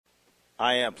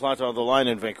I am Planta on the line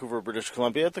in Vancouver, British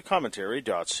Columbia at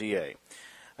thecommentary.ca.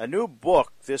 A new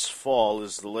book this fall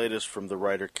is the latest from the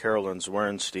writer Carlyn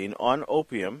Zwarenstein on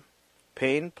opium,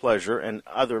 pain, pleasure, and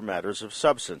other matters of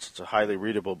substance. It's a highly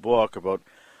readable book about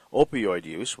opioid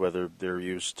use, whether they're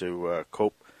used to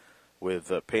cope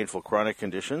with painful chronic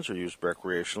conditions or used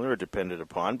recreationally or depended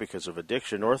upon because of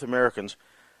addiction. North Americans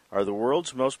are the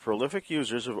world's most prolific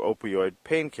users of opioid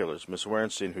painkillers. Ms.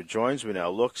 Zwarenstein, who joins me now,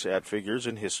 looks at figures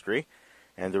in history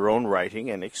and their own writing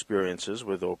and experiences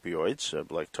with opioids,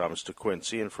 like Thomas de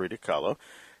Quincey and Frida Kahlo.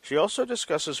 She also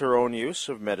discusses her own use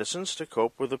of medicines to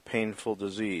cope with a painful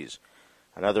disease.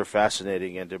 Another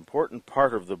fascinating and important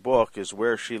part of the book is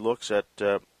where she looks at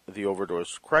the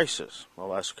overdose crisis.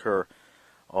 I'll ask her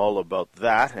all about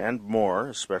that and more,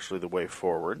 especially the way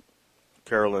forward.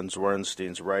 Carlyn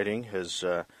Zwarenstein's writing has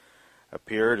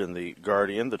appeared in The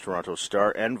Guardian, The Toronto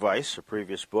Star, and Vice. Her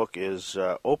previous book is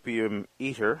Opium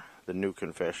Eater, The New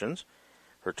Confessions.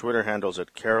 Her Twitter handle's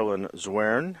at Carlyn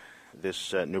Zwaren.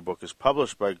 This new book is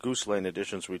published by Goose Lane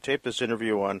Editions. We taped this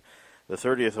interview on the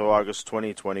 30th of August,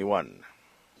 2021.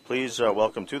 Please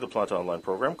welcome to the Planta Online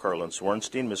program, Carlyn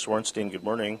Zwarenstein. Ms. Zwarenstein, good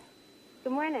morning.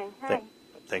 Good morning. Hi.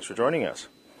 Thanks for joining us.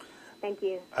 Thank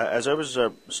you. As I was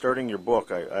starting your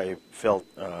book, I felt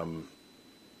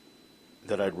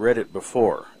that I'd read it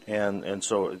before, and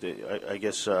so I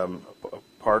guess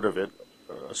part of it,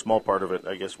 a small part of it,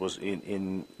 I guess, was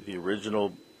in the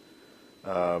original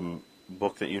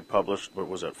book that you'd published. What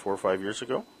was that, 4 or 5 years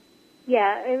ago?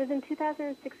 Yeah, it was in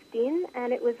 2016,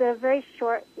 and it was a very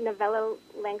short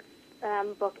novella-length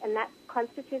book, and that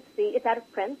constitutes it's out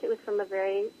of print. It was from a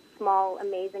very small,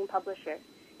 amazing publisher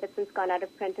that's since gone out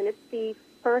of print, and it's the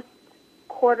first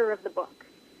quarter of the book.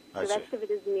 The rest of it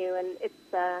is new, and it's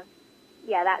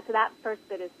that first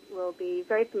bit will be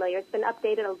very familiar. It's been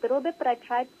updated a little bit, but I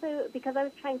tried to, because I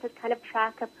was trying to kind of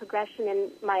track a progression in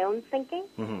my own thinking,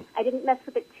 I didn't mess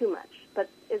with it too much, but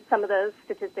some of those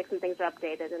statistics and things are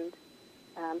updated and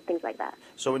things like that.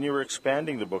 So when you were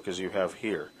expanding the book as you have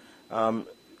here,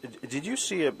 did you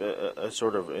see a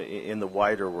sort of, in the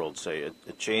wider world, say,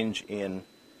 a change in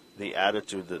the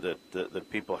attitude that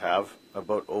people have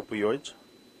about opioids?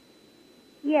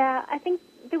 Yeah, I think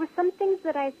there were some things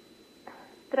that I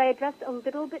addressed a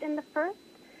little bit in the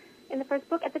first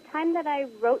book. At the time that I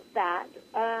wrote that,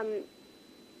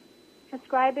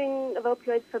 prescribing of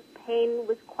opioids for pain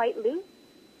was quite loose.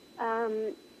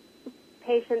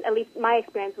 At least my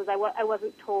experience was I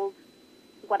wasn't told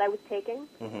what I was taking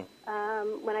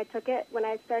when I took it. When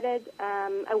I started,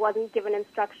 I wasn't given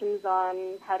instructions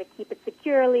on how to keep it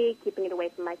securely, keeping it away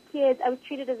from my kids. I was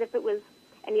treated as if it was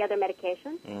any other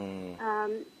medication.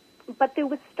 But there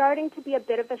was starting to be a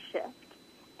bit of a shift.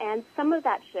 And some of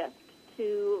that shift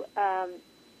to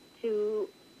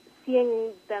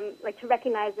seeing them, like to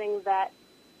recognizing that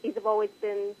these have always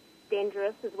been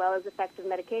dangerous as well as effective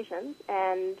medications,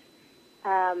 and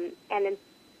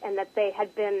that they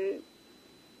had been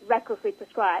recklessly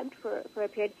prescribed for a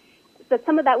period. But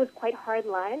some of that was quite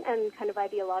hardline and kind of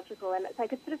ideological, and so I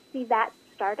could sort of see that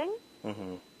starting.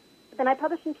 Then I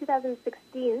published in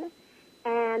 2016.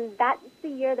 And that's the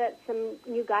year that some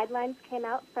new guidelines came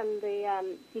out from the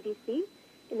CDC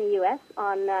in the U.S.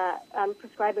 on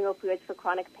prescribing opioids for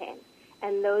chronic pain.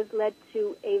 And those led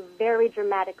to a very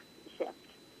dramatic shift,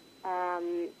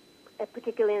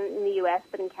 particularly in the U.S.,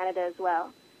 but in Canada as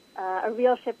well. A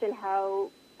real shift in how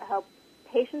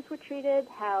patients were treated,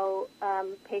 how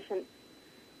patients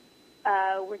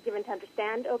were given to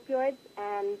understand opioids,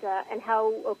 and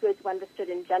how opioids were understood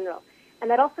in general. And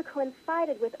that also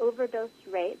coincided with overdose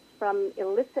rates from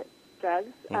illicit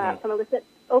drugs, from illicit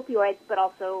opioids, but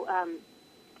also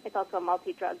it's also a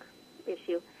multi-drug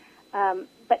issue,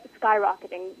 but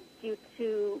skyrocketing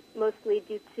mostly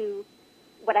due to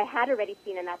what I had already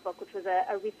seen in that book, which was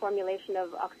a reformulation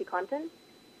of OxyContin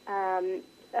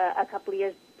a couple of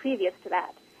years previous to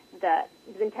that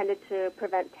was intended to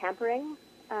prevent tampering,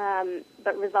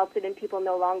 but resulted in people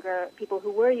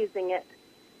who were using it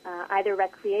either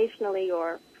recreationally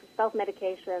or for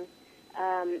self-medication,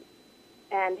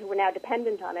 and who were now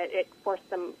dependent on it. It forced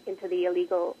them into the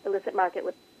illicit market,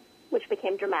 which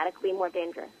became dramatically more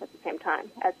dangerous at the same time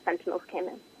as fentanyls came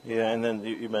in. Yeah, and then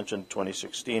you mentioned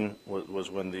 2016 was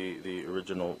when the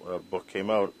original book came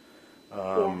out.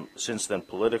 Since then,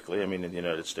 politically, I mean, in the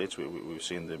United States, we've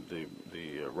seen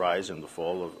the rise and the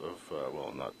fall of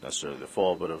well, not necessarily the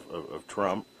fall, but of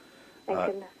Trump.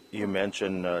 You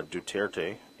mentioned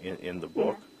Duterte in the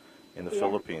book, in the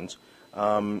Philippines.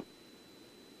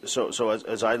 So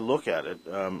as I look at it,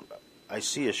 I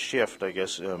see a shift, I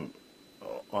guess,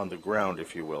 on the ground,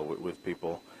 if you will, with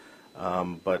people.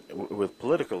 But with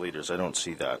political leaders, I don't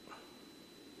see that.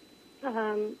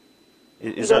 You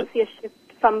don't see a shift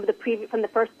from the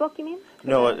first book, you mean?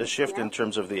 No, a shift in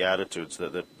terms of the attitudes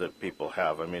that people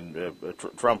have. I mean,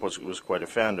 Trump was quite a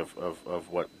fan of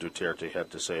what Duterte had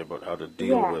to say about how to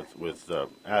deal with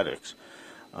addicts.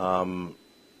 I'm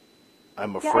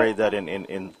afraid that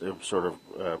in sort of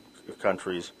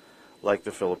countries like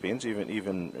the Philippines,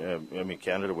 even I mean,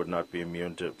 Canada would not be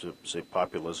immune to say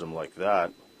populism like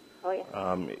that. Oh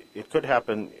yeah. It could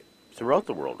happen throughout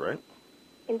the world, right?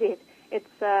 Indeed, it's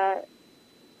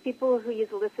people who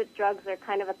use illicit drugs are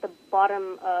kind of at the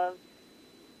bottom of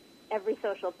every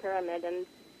social pyramid, and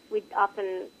we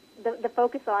often the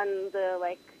focus on the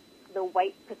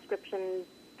white prescription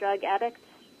drug addict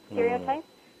stereotype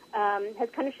has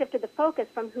kind of shifted the focus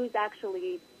from who's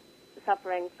actually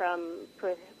suffering from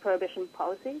prohibition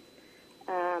policies,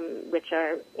 which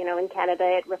are, in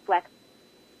Canada it reflects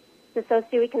the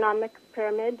socioeconomic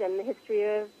pyramid and the history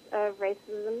of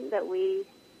racism that we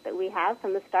have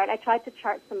from the start. I tried to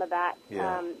chart some of that,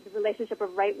 the relationship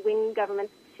of right-wing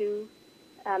governments to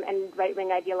and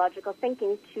right-wing ideological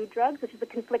thinking to drugs, which is a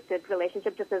conflicted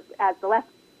relationship, just as the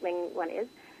left-wing one is.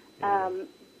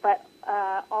 But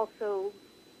also,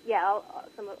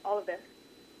 all of this.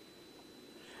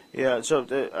 Yeah. So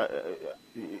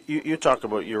you talk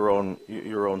about your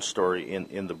own story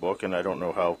in the book, and I don't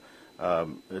know how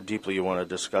deeply you want to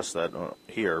discuss that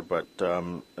here, but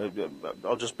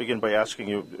I'll just begin by asking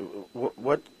you,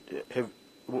 what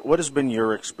has been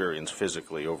your experience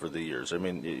physically over the years? I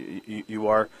mean, you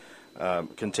are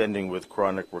contending with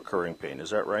chronic recurring pain, is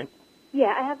that right?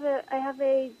 Yeah, I have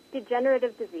a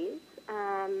degenerative disease,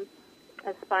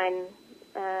 a spine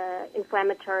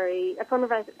inflammatory, a form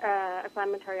of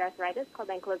inflammatory arthritis called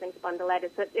ankylosing spondylitis.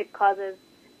 So it causes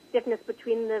stiffness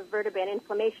between the vertebrae and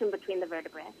inflammation between the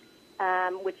vertebrae.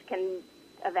 Which can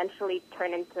eventually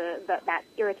turn into that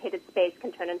irritated space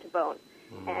can turn into bone.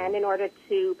 Mm-hmm. And in order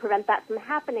to prevent that from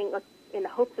happening, or in the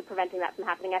hopes of preventing that from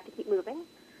happening, I have to keep moving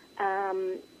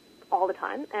all the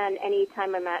time. And any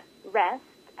time I'm at rest,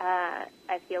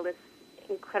 I feel this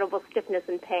incredible stiffness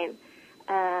and pain.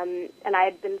 And I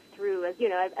had been through, as you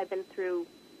know, I've been through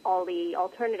all the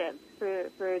alternatives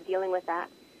for dealing with that,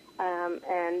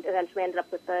 and eventually ended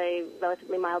up with a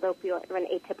relatively mild opioid, or an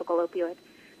atypical opioid.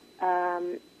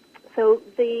 So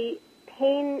the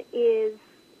pain is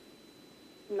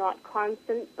not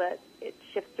constant, but it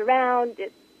shifts around.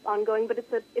 It's ongoing, but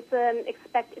it's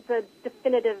a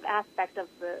definitive aspect of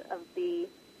the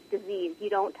disease. You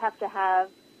don't have to have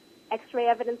X-ray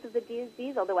evidence of the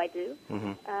disease, although I do,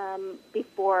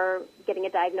 before getting a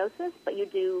diagnosis. But you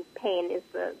do. Pain is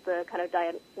the kind of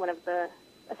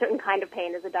a certain kind of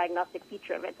pain is a diagnostic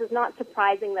feature of it. So it's not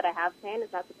surprising that I have pain.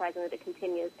 It's not surprising that it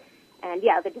continues. And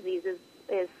the disease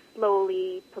is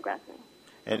slowly progressing.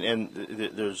 And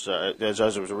there's as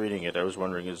I was reading it, I was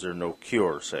wondering, is there no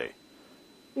cure, say?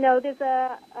 No, there's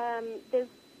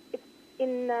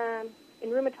in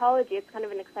rheumatology, it's kind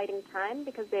of an exciting time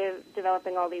because they're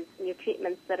developing all these new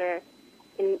treatments that are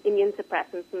immune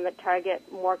suppressants and that target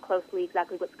more closely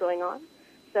exactly what's going on.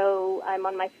 So I'm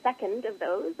on my second of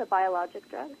those, a biologic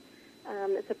drug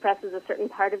that suppresses a certain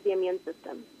part of the immune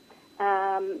system.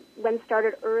 When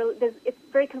started early, it's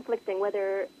very conflicting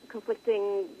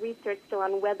research still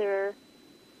on whether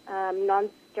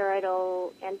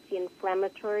non-steroidal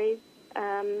anti-inflammatories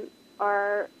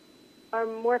are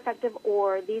more effective,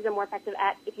 or these are more effective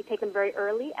at, if you take them very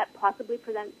early, at possibly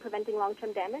preventing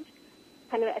long-term damage.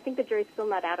 I think the jury's still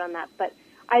not out on that, but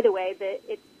either way,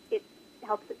 it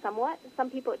helps it somewhat. Some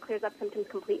people, it clears up symptoms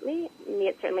completely. Me,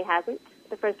 it certainly hasn't.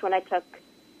 The first one I took,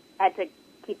 I had to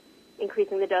keep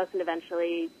increasing the dose and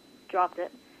eventually dropped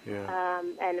it. Yeah.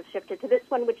 And have shifted to this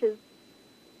one, which is,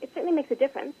 it certainly makes a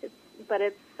difference. But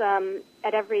it's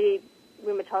at every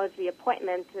rheumatology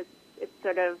appointment, it's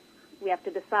sort of, we have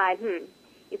to decide,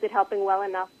 is it helping well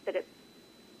enough that it's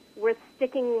worth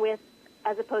sticking with,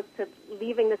 as opposed to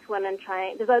leaving this one and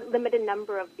trying. There's a limited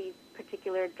number of these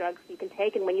particular drugs you can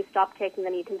take, and when you stop taking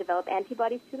them, you can develop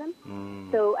antibodies to them.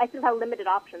 So I still have limited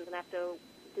options, and I have to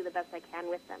do the best I can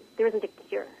with them. There isn't a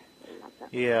cure.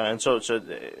 Yeah, and so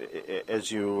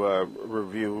as you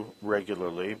review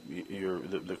regularly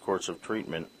the course of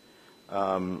treatment,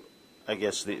 I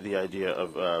guess the idea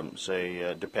of,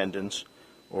 dependence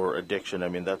or addiction, I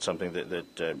mean, that's something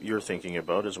that you're thinking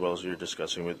about as well as you're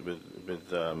discussing with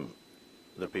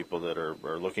the people that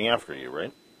are looking after you,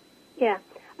 right? Yeah.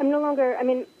 I'm no longer, I've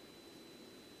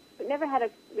never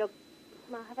had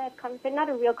not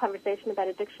a real conversation about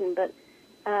addiction, but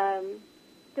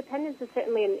dependence is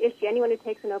certainly an issue. Anyone who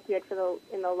takes an opioid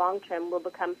in the long term will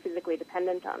become physically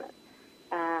dependent on it.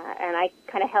 And I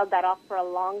kind of held that off for a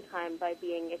long time by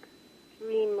being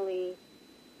extremely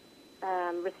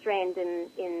restrained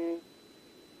in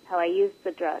how I used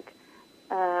the drug,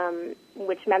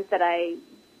 which meant that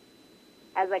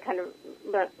as I kind of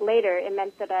learned later, it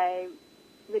meant that I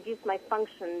reduced my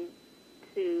function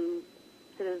to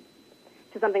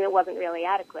something that wasn't really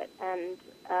adequate. And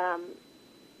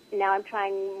now I'm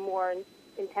trying more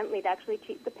intently to actually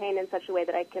treat the pain in such a way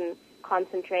that I can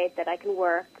concentrate, that I can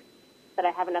work, that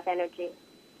I have enough energy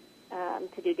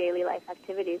to do daily life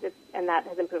activities. And that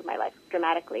has improved my life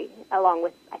dramatically, along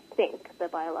with, I think, the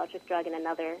biologic drug and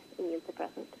another immune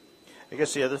suppressant. I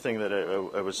guess the other thing that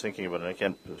I was thinking about, and I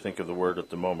can't think of the word at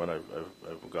the moment,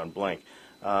 I've gone blank,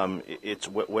 it's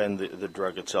when the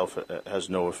drug itself has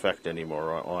no effect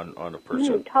anymore on a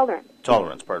person. Tolerance.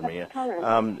 Tolerance, pardon me. Yeah.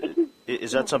 Tolerance.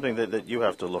 Is that something that you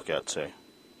have to look at, say?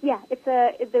 Yeah,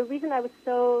 the reason I was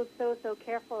so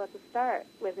careful at the start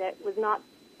with it was not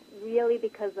really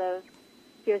because of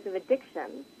fears of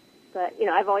addiction, but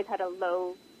I've always had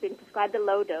been prescribed a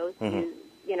low dose,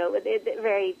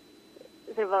 very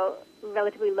sort of a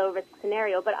relatively low risk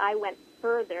scenario. But I went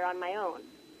further on my own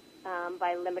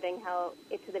by limiting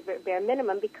it to the bare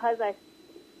minimum, because I,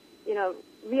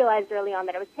 realized early on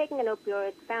that I was taking an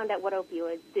opioid, found out what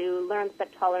opioids do, learned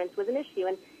that tolerance was an issue,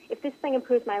 and if this thing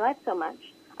improves my life so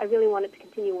much, I really wanted to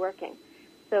continue working.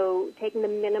 So taking the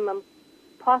minimum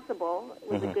possible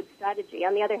was a good strategy.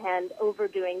 On the other hand,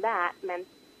 overdoing that meant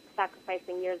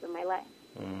sacrificing years of my life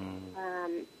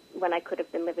when I could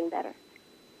have been living better.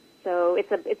 So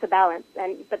it's a balance,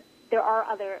 but there are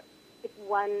other. If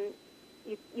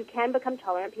you can become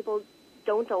tolerant. People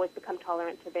don't always become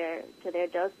tolerant to their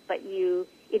dose, but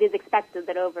it is expected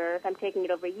that if I'm taking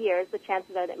it over years, the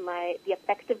chances are that the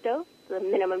effective dose, the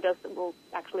minimum dose that will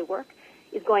actually work,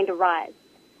 is going to rise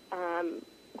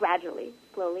gradually,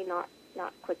 slowly, not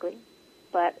quickly.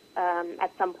 But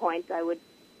at some point, I would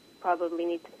probably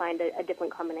need to find a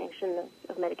different combination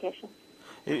of medication.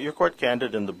 You're quite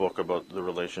candid in the book about the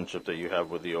relationship that you have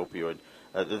with the opioid,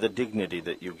 the dignity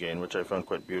that you gain, which I found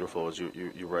quite beautiful as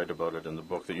you write about it in the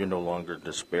book, that you're no longer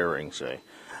despairing, say.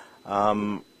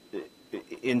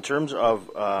 In terms of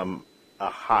a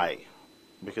high,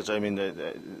 because, I mean,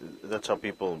 that's how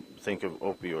people think of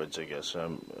opioids, I guess,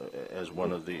 as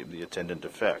one of the attendant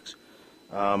effects.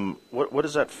 What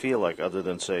does that feel like, other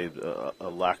than, say, a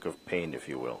lack of pain, if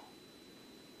you will?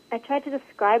 I tried to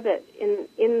describe it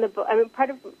in the book. I mean, part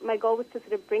of my goal was to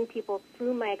sort of bring people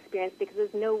through my experience, because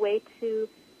there's no way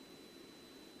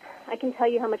I can tell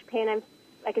you how much pain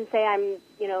I can say I'm,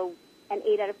 an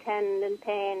 8 out of 10 in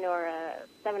pain, or a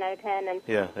 7 out of 10, and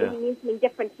it means something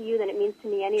different to you than it means to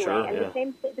me anyway. Sure, and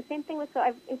the same thing was, so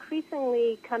I've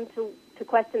increasingly come to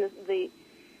question the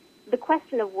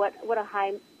question of what a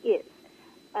high is.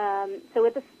 So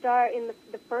at the start, in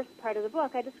the first part of the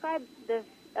book, I described this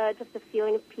just a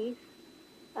feeling of peace,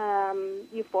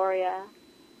 euphoria,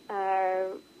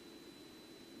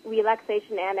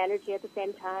 relaxation and energy at the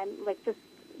same time, like just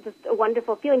a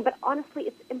wonderful feeling. But honestly,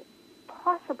 it's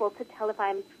impossible to tell if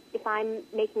I'm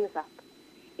making this up.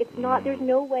 It's not. There's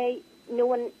no way.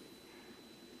 There's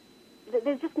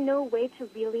just no way to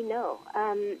really know.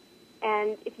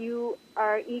 And if you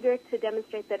are eager to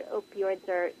demonstrate that opioids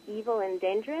are evil and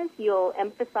dangerous, you'll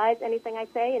emphasize anything I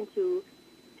say into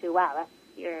wow, that's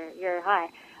you're high.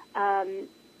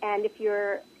 And if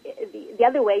you're the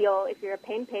other way, if you're a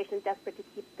pain patient desperate to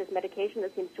keep this medication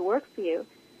that seems to work for you,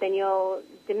 then you'll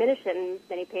diminish it. And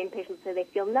many pain patients say they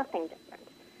feel nothing different.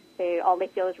 All they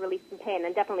feel is relief from pain.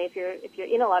 And definitely, if you're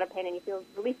in a lot of pain and you feel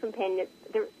relief from pain,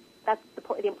 that's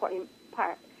the important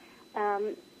part.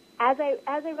 As I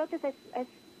wrote this,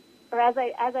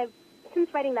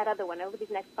 since writing that other one over these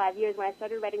next 5 years, when I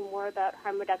started writing more about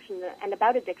harm reduction and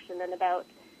about addiction and about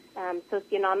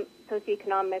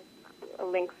socioeconomic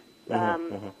links,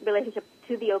 relationship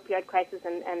to the opioid crisis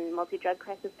and multi-drug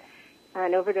crisis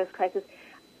and overdose crisis,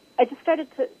 I just started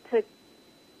to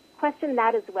question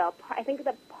that as well. I think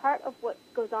that part of what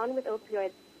goes on with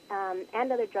opioids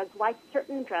and other drugs, why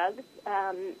certain drugs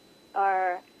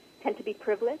tend to be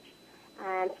privileged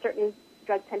and certain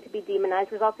drugs tend to be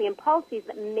demonized, resulting in policies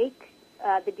that make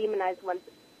the demonized ones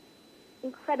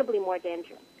incredibly more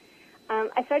dangerous.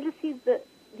 I started to see the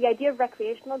idea of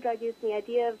recreational drug use and the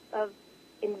idea of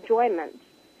enjoyment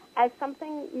as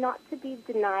something not to be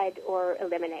denied or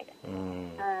eliminated.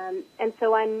 And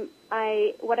so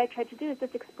what I tried to do is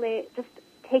just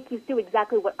take you through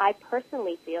exactly what I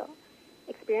personally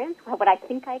experience, what I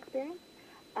think I experience.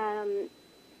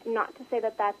 Not to say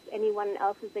that that's anyone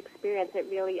else's experience. I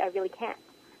really can't.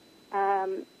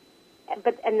 And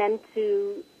then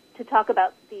to talk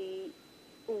about the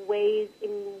ways in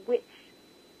which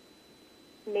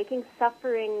making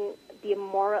suffering the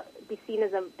be seen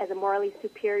as a morally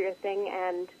superior thing,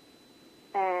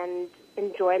 and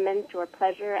enjoyment or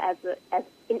pleasure as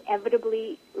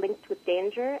inevitably linked with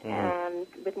danger and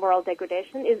with moral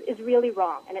degradation is really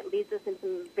wrong, and it leads us into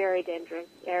some very dangerous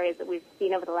areas that we've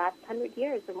seen over the last 100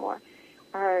 years or more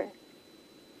are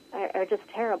just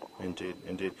terrible. Indeed.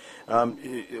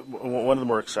 One of the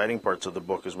more exciting parts of the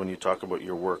book is when you talk about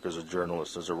your work as a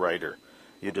journalist, as a writer.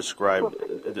 You describe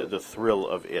the thrill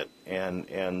of it and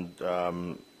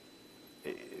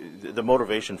the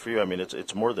motivation for you. I mean,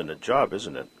 it's more than a job,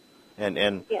 isn't it?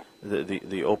 And yeah.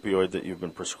 the opioid that you've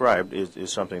been prescribed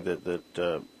is something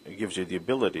that gives you the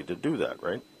ability to do that,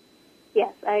 right?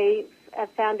 Yes,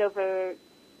 I've found over.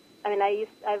 I mean,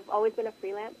 I've always been a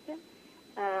freelancer,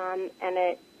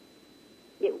 and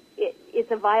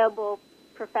it's a viable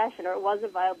profession, or it was a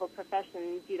viable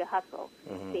profession due to hustle,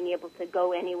 being able to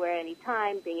go anywhere,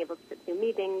 anytime, being able to sit through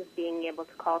meetings, being able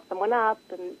to call someone up,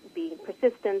 and being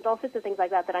persistent, all sorts of things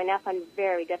like that I now find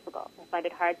very difficult. I find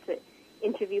it hard to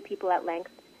interview people at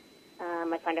length.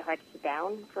 I find it hard to sit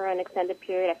down for an extended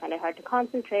period. I find it hard to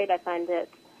concentrate. I find it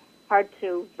hard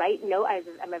to write note.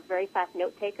 I'm a very fast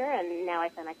note taker, and now I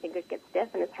find my fingers get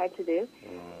stiff, and it's hard to do.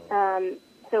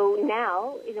 So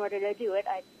now, in order to do it,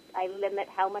 I limit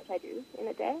how much I do in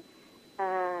a day.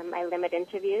 I limit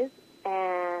interviews,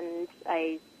 and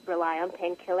I rely on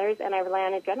painkillers, and I rely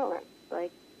on adrenaline.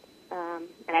 And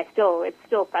it's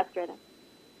still frustrating.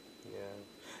 Yeah.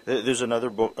 There's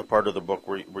another book, a part of the book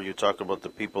where you talk about the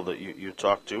people that you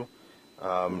talk to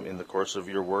in the course of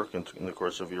your work and in the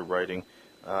course of your writing.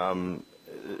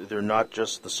 They're not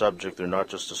just the subject, they're not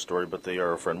just a story, but they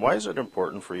are a friend. Why is it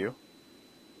important for you?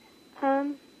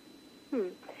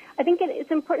 I think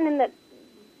it's important in that.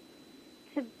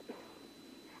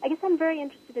 I guess I'm very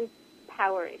interested in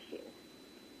power issues,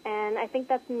 and I think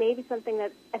that's maybe something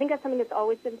that's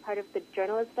always been part of the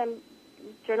journalism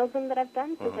that I've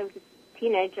done since I was a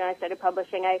teenager and I started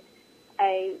publishing.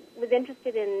 I was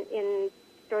interested in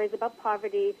stories about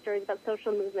poverty, stories about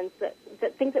social movements, that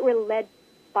things that were led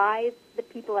by the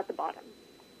people at the bottom,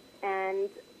 and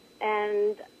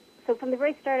so from the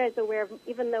very start, I was aware of,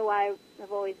 even though I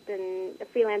have always been a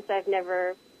freelancer, I've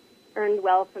never earned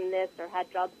well from this or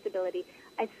had job stability,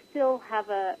 there's still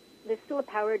a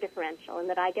power differential in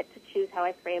that I get to choose how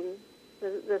I frame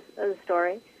the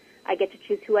story. I get to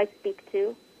choose who I speak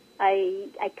to.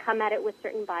 I come at it with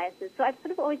certain biases. So I've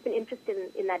sort of always been interested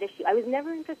in that issue. I was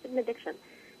never interested in addiction,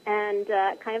 and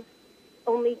kind of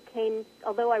only came,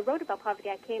 although I wrote about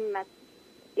poverty, I came at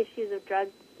issues of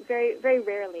drugs very, very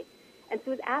rarely. And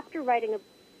so it was after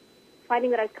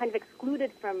finding that I was kind of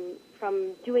excluded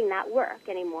from doing that work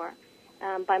anymore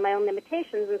by my own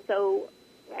limitations. And so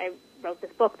I wrote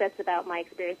this book that's about my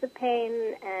experience of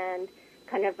pain and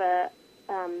kind of a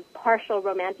partial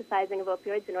romanticizing of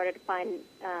opioids in order to find,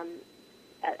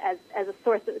 as a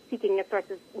source, seeking a source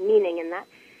of meaning in that.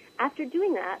 After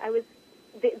doing that, I was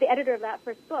the editor of that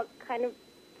first book kind of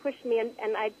pushed me,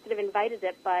 and I sort of invited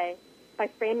it by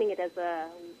framing it as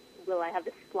will I have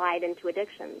this slide into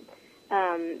addiction,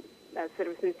 a sort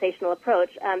of sensational approach.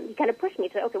 He kind of pushed me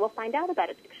to, okay, well, find out about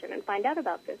addiction and find out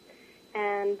about this.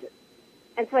 And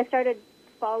so I started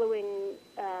following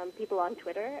people on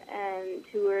Twitter and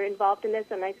who were involved in this,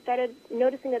 and I started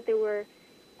noticing that there were,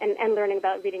 and learning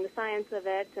about reading the science of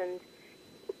it, and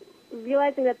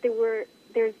realizing that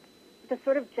there's the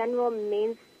sort of general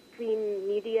mainstream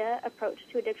media approach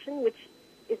to addiction, which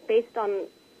is based on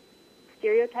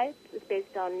stereotypes, it's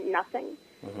based on nothing,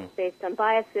 it's based on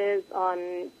biases,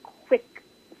 on quick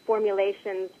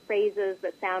formulations, phrases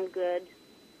that sound good.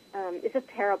 It's just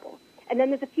terrible. And then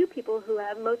there's a few people who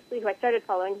I started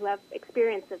following, who have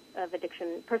experience of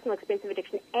addiction, personal experience of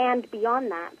addiction, and beyond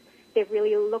that, they've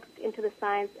really looked into the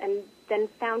science and then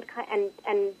found and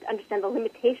understand the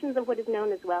limitations of what is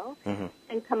known as well,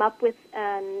 and come up with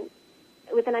an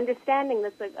understanding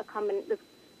that's that's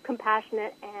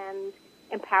compassionate and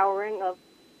empowering of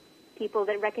people,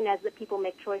 that recognize that people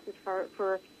make choices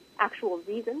for actual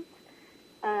reasons.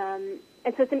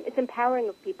 And so it's empowering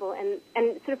of people, and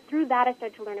sort of through that I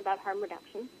started to learn about harm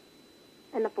reduction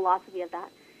and the philosophy of that,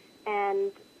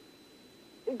 and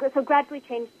so gradually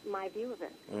changed my view of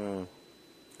it.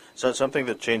 So something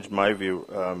that changed my view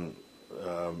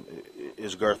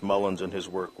is Garth Mullins and his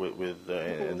work with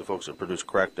and the folks that produce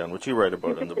Crackdown, which you write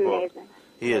about in the book. Amazing.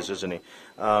 He is, isn't he?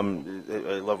 I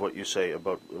love what you say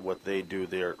about what they do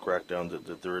there at Crackdown,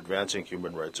 that they're advancing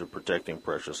human rights, they're protecting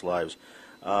precious lives.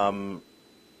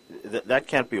 That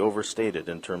can't be overstated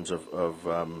in terms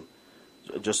of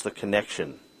just the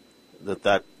connection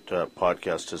that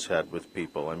podcast has had with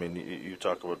people. I mean, you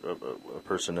talk about a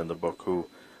person in the book who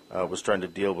was trying to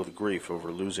deal with grief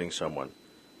over losing someone,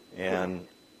 And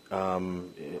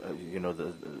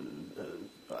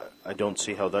I don't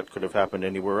see how that could have happened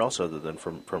anywhere else other than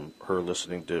from her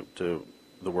listening to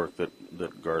the work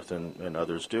that Garth and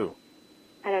others do.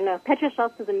 I don't know. Petra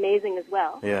Schultz is amazing as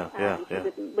well. Yeah.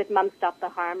 With Mom Stop the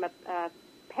Harm, a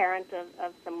parent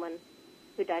of someone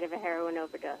who died of a heroin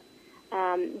overdose.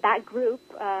 That group,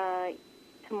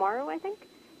 tomorrow, I think,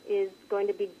 is going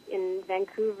to be in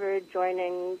Vancouver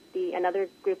joining another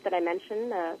group that I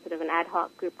mentioned, sort of an ad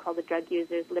hoc group called the Drug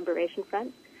Users Liberation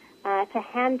Front, to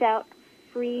hand out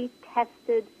free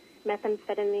tested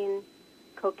methamphetamine,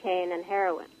 cocaine, and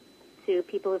heroin to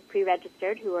people who've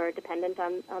pre-registered who are dependent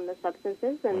on the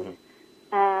substances. And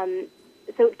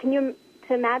so can you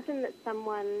imagine that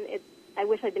someone, I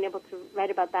wish I'd been able to write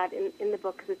about that in the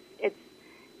book, because it's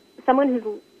someone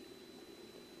who's,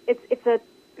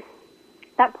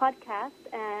 that podcast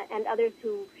and others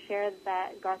who share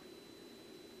that Garth's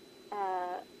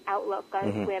outlook,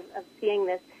 Garth's way of seeing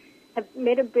this, have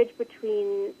made a bridge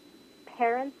between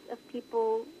parents of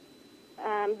people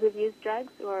who've used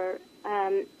drugs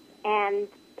and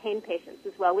pain patients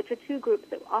as well, which are two groups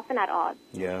that are often at odds,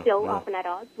 often at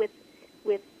odds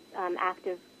with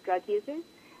active drug users.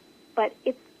 But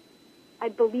I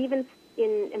believe in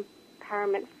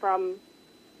empowerment from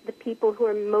the people who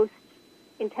are most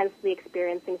intensely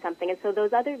experiencing something. And so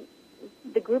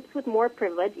the groups with more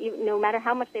privilege, even, no matter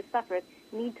how much they've suffered,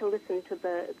 need to listen to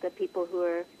the people who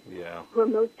are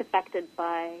most affected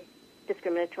by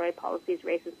discriminatory policies,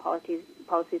 racist policies,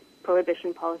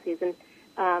 prohibition policies. And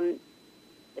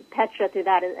Petra, through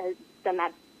that, has done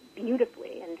that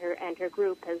beautifully, and her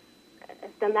group has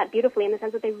done that beautifully in the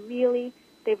sense that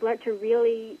they've learned to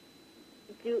really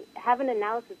have an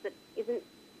analysis that isn't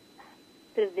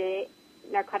sort of the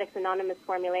Narcotics Anonymous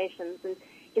formulations, and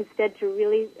instead to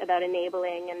really about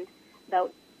enabling and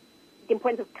about the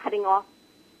importance of cutting off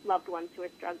loved ones who are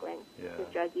struggling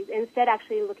with drug use. Instead,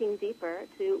 actually looking deeper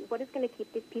to what is going to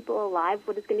keep these people alive,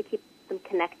 what is going to keep them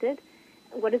connected,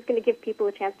 what is going to give people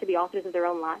a chance to be authors of their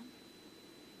own lives.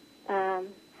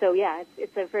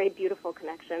 It's a very beautiful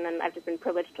connection, and I've just been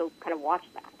privileged to kind of watch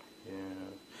that. Yeah.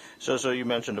 So you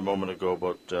mentioned a moment ago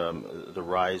about the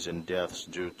rise in deaths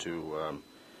due to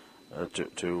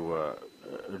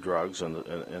drugs and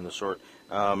the sort.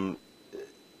 And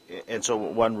so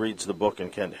one reads the book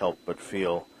and can't help but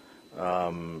feel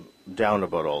down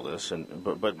about all this,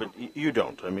 but you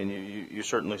don't. I mean, you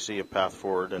certainly see a path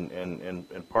forward,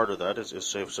 and part of that is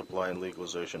safe supply and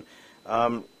legalization.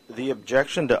 The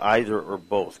objection to either or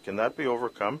both, can that be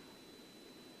overcome?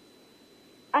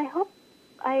 I hope.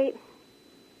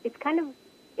 It's kind of,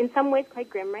 in some ways, quite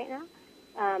grim right now.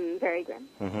 Very grim.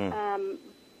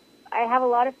 I have a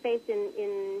lot of faith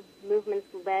in movements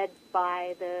led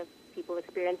by the people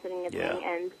experiencing it,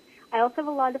 and I also have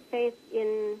a lot of faith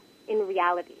in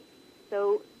reality.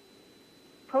 So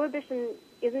prohibition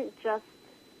isn't just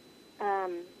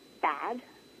bad;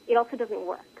 it also doesn't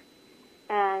work.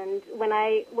 And when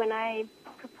I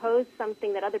propose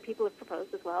something that other people have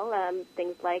proposed as well,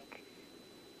 things like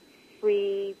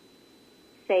free,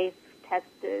 safe,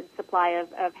 tested supply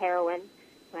of heroin,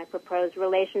 when I propose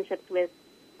relationships with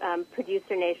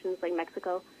producer nations like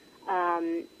Mexico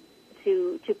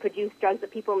to produce drugs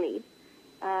that people need,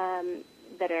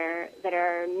 that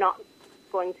are not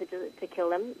going to kill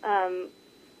them,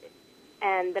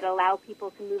 and that allow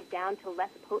people to move down to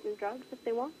less potent drugs if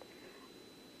they want.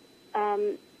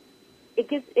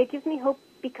 It gives me hope,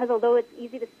 because although it's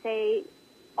easy to say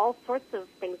all sorts of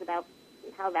things about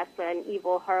how that's an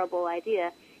evil, horrible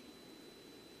idea,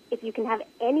 if you can have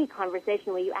any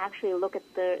conversation where you actually look at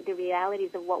the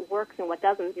realities of what works and what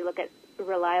doesn't, you look at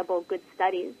reliable, good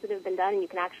studies that have been done, and you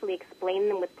can actually explain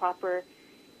them with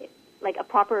a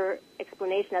proper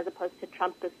explanation as opposed to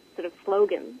Trumpist sort of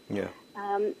slogans. Yeah.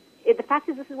 The fact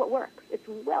is, this is what works. It's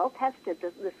well tested,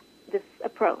 this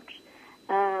approach,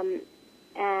 and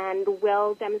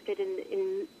well demonstrated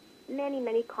in many,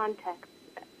 many contexts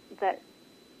that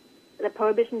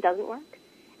prohibition doesn't work,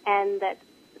 and that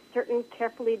certain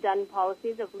carefully done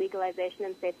policies of legalization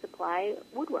and safe supply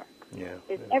would work.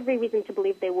 There's every reason to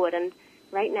believe they would, and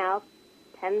right now,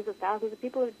 tens of thousands of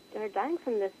people are dying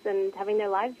from this and having their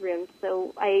lives ruined.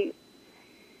 So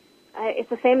it's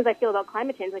the same as I feel about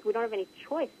climate change. Like, we don't have any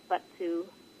choice but to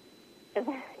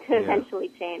eventually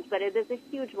change, but there's a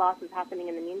huge losses happening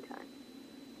in the meantime.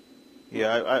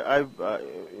 Yeah, I've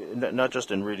not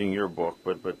just in reading your book,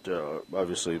 but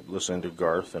obviously listening to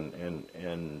Garth, and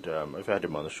I've had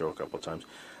him on the show a couple of times.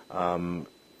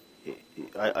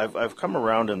 I've come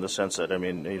around in the sense that, I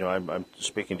mean, I'm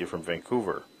speaking to you from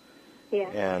Vancouver,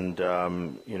 and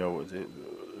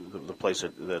the place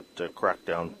that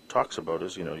Crackdown talks about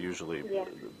is, usually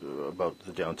about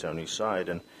the downtown east side.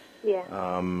 And,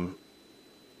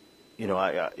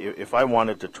 if I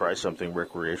wanted to try something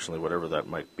recreationally, whatever that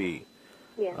might be,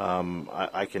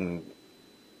 I can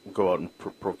go out and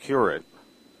procure it.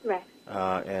 Right.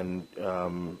 And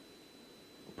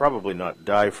probably not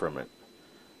die from it.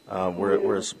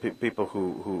 Whereas people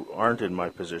who aren't in my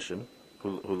position,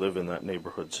 who live in that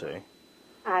neighborhood, say,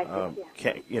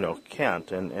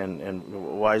 can't. And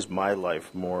why is my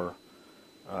life more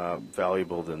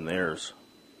valuable than theirs?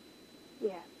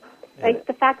 Yeah. Like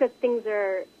the fact that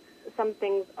some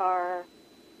things are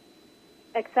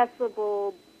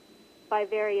accessible by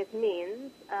various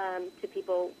means to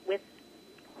people with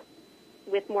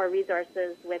more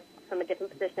resources, from a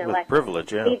different position in life. With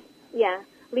privilege,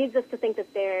 leads us to think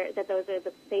that those are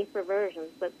the safer versions.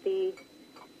 But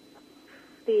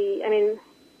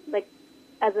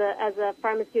as a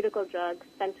pharmaceutical drug,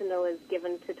 fentanyl is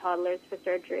given to toddlers for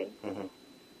surgery. Mm-hmm.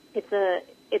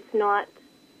 It's not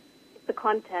the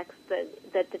context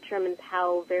that determines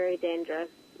how very dangerous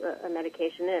a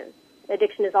medication is.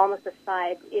 Addiction is almost a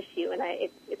side issue, and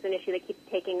it's an issue that keeps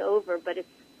taking over. But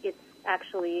it's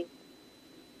actually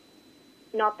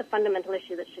not the fundamental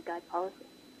issue that should guide policy.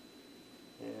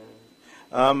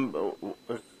 Yeah.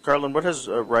 Carlyn, what has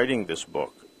writing this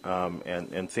book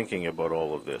and thinking about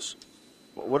all of this,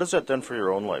 what has that done for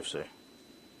your own life, say?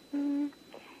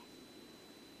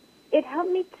 It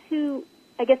helped me to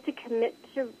commit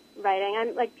to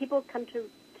writing. People come to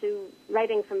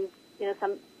writing from,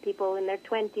 some people in their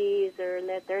 20s or in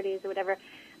their 30s or whatever.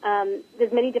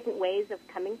 There's many different ways of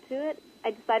coming to it.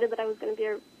 I decided that I was going to be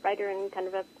a writer in kind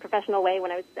of a professional way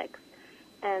when I was 6.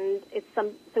 And it's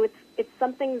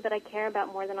something that I care about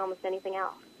more than almost anything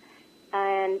else.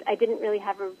 And I didn't really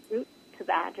have a route to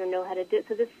that or know how to do it.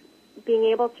 So this being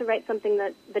able to write something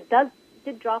that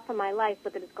did draw from my life,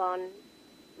 but that has gone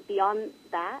beyond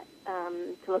that,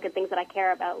 to look at things that I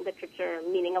care about, literature,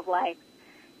 meaning of life,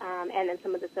 and then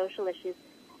some of the social issues,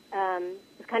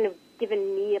 has kind of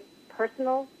given me a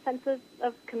personal sense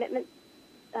of commitment,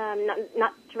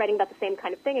 not to writing about the same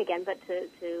kind of thing again, but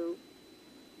to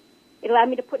it allowed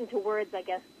me to put into words, I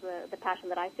guess, the passion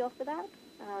that I feel for that,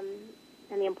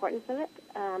 and the importance of it.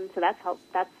 So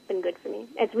that's been good for me.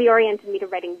 It's reoriented me to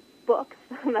writing books,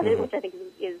 which I think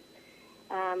is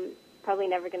probably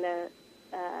never going to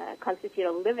constitute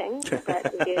a living,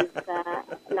 but it is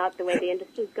not the way the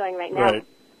industry is going right now. Right.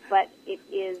 But it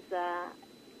is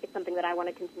it's something that I want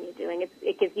to continue doing.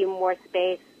 It gives you more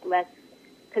space, less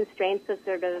constraints of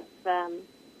sort of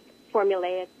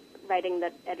formulaic writing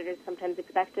that editors sometimes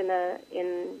expect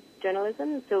in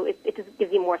journalism. So it just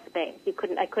gives you more space.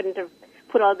 I couldn't have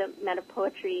put all the amount of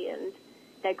poetry and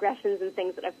digressions and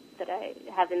things that I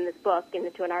have in this book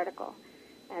into an article.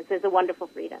 And so it's a wonderful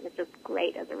freedom. It's just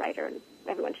great as a writer, and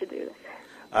everyone should do this.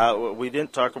 We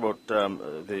didn't talk about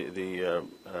the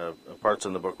parts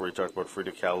in the book where you talked about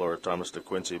Frida Kahlo or Thomas de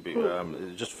Quincey.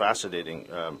 Just fascinating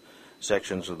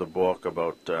sections of the book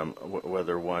about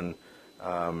whether one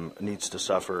needs to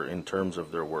suffer in terms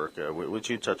of their work, which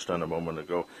you touched on a moment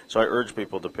ago. So I urge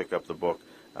people to pick up the book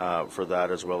for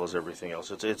that as well as everything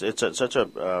else. It's such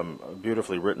a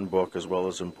beautifully written book as well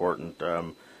as important.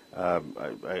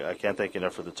 I can't thank you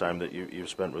enough for the time that you've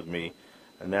spent with me.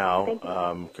 And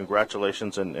now,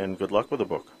 congratulations and good luck with the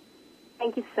book.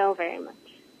 Thank you so very much.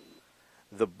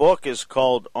 The book is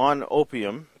called On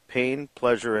Opium, Pain,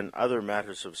 Pleasure, and Other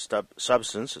Matters of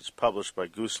Substance. It's published by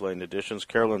Goose Lane Editions.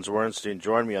 Carlyn Zwarenstein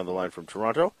joined me on the line from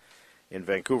Toronto. In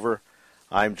Vancouver,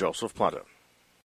 I'm Joseph Planta.